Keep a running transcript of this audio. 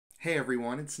Hey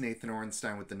everyone, it's Nathan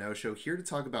Orenstein with The No Show, here to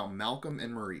talk about Malcolm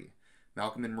and Marie.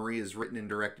 Malcolm and Marie is written and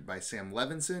directed by Sam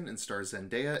Levinson and stars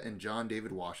Zendaya and John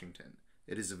David Washington.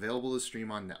 It is available to stream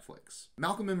on Netflix.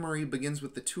 Malcolm and Marie begins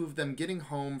with the two of them getting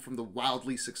home from the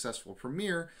wildly successful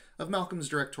premiere of Malcolm's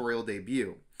directorial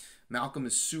debut. Malcolm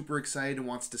is super excited and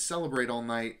wants to celebrate all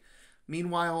night.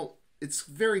 Meanwhile, it's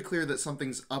very clear that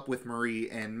something's up with Marie,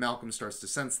 and Malcolm starts to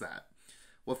sense that.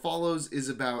 What follows is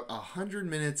about 100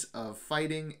 minutes of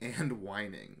fighting and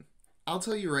whining. I'll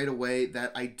tell you right away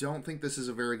that I don't think this is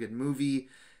a very good movie,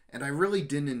 and I really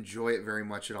didn't enjoy it very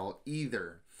much at all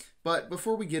either. But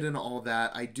before we get into all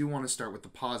that, I do want to start with the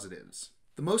positives.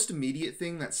 The most immediate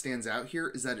thing that stands out here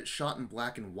is that it's shot in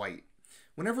black and white.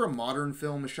 Whenever a modern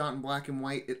film is shot in black and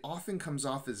white, it often comes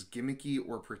off as gimmicky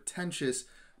or pretentious,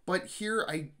 but here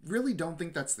I really don't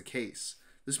think that's the case.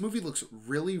 This movie looks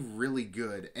really, really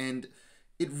good, and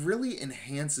it really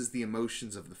enhances the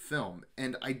emotions of the film,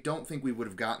 and I don't think we would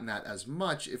have gotten that as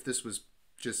much if this was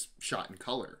just shot in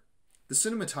color. The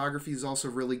cinematography is also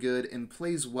really good and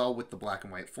plays well with the black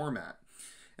and white format.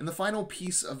 And the final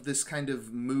piece of this kind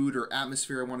of mood or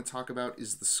atmosphere I want to talk about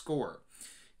is the score.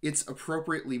 It's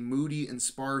appropriately moody and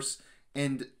sparse,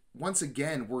 and once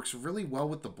again works really well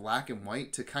with the black and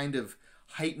white to kind of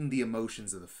heighten the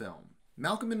emotions of the film.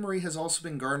 Malcolm and Marie has also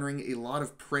been garnering a lot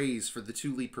of praise for the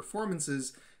two lead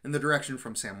performances and the direction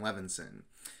from Sam Levinson.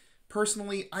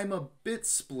 Personally, I'm a bit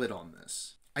split on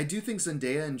this. I do think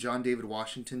Zendaya and John David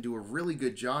Washington do a really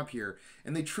good job here,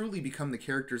 and they truly become the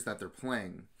characters that they're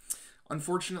playing.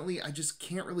 Unfortunately, I just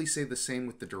can't really say the same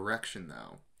with the direction,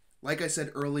 though. Like I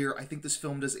said earlier, I think this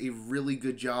film does a really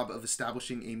good job of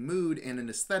establishing a mood and an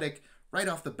aesthetic right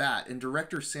off the bat, and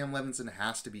director Sam Levinson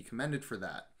has to be commended for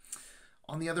that.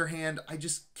 On the other hand, I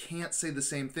just can't say the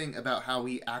same thing about how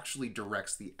he actually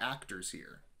directs the actors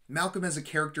here. Malcolm as a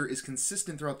character is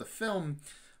consistent throughout the film,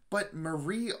 but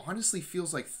Marie honestly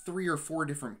feels like 3 or 4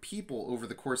 different people over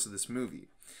the course of this movie.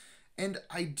 And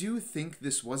I do think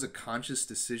this was a conscious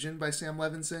decision by Sam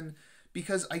Levinson,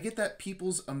 because I get that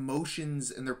people's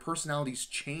emotions and their personalities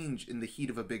change in the heat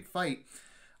of a big fight.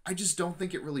 I just don't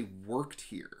think it really worked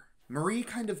here. Marie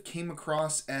kind of came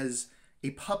across as a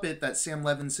puppet that Sam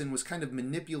Levinson was kind of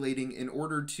manipulating in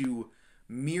order to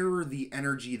mirror the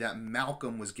energy that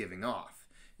Malcolm was giving off.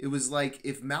 It was like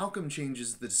if Malcolm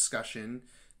changes the discussion,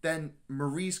 then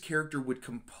Marie's character would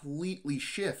completely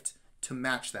shift to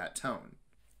match that tone.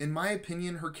 In my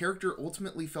opinion, her character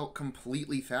ultimately felt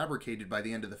completely fabricated by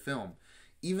the end of the film,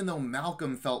 even though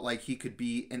Malcolm felt like he could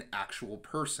be an actual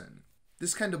person.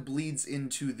 This kind of bleeds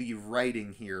into the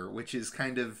writing here, which is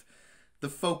kind of the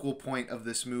focal point of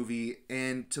this movie,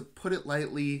 and to put it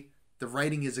lightly, the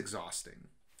writing is exhausting.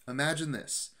 Imagine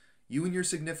this. You and your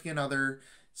significant other,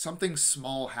 something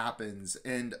small happens,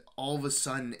 and all of a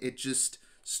sudden it just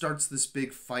starts this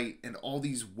big fight, and all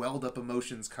these welled up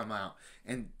emotions come out,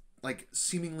 and like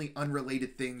seemingly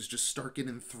unrelated things just start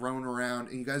getting thrown around,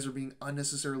 and you guys are being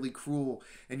unnecessarily cruel,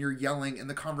 and you're yelling, and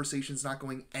the conversation's not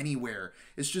going anywhere.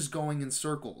 It's just going in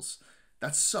circles.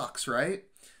 That sucks, right?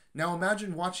 Now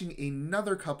imagine watching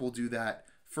another couple do that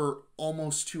for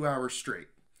almost 2 hours straight.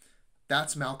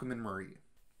 That's Malcolm and Marie.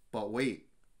 But wait,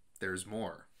 there's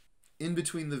more. In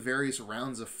between the various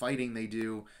rounds of fighting they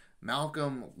do,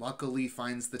 Malcolm luckily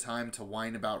finds the time to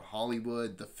whine about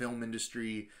Hollywood, the film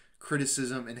industry,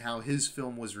 criticism, and how his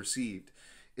film was received.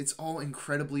 It's all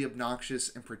incredibly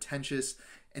obnoxious and pretentious,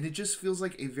 and it just feels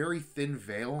like a very thin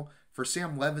veil for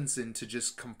Sam Levinson to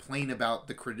just complain about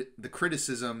the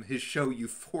criticism his show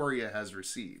Euphoria has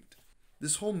received.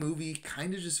 This whole movie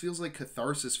kind of just feels like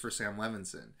catharsis for Sam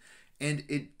Levinson, and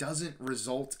it doesn't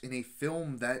result in a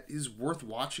film that is worth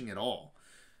watching at all.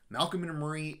 Malcolm and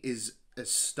Marie is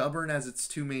as stubborn as its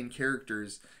two main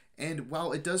characters, and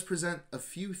while it does present a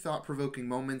few thought-provoking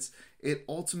moments, it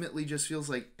ultimately just feels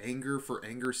like anger for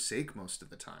anger's sake most of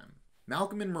the time.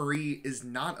 Malcolm and Marie is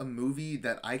not a movie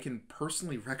that I can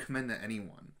personally recommend to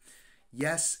anyone.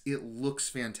 Yes, it looks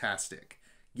fantastic.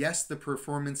 Yes, the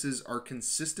performances are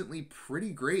consistently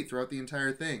pretty great throughout the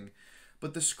entire thing,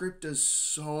 but the script does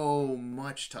so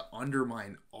much to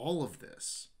undermine all of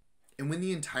this. And when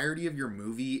the entirety of your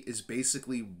movie is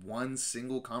basically one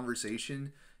single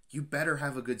conversation, you better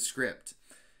have a good script.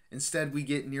 Instead, we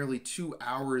get nearly 2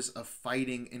 hours of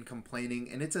fighting and complaining,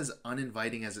 and it's as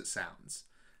uninviting as it sounds.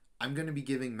 I'm going to be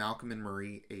giving Malcolm and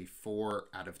Marie a 4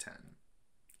 out of 10.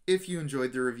 If you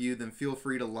enjoyed the review, then feel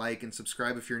free to like and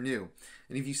subscribe if you're new.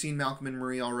 And if you've seen Malcolm and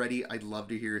Marie already, I'd love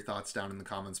to hear your thoughts down in the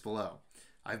comments below.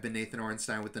 I've been Nathan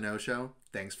Orenstein with The No Show.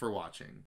 Thanks for watching.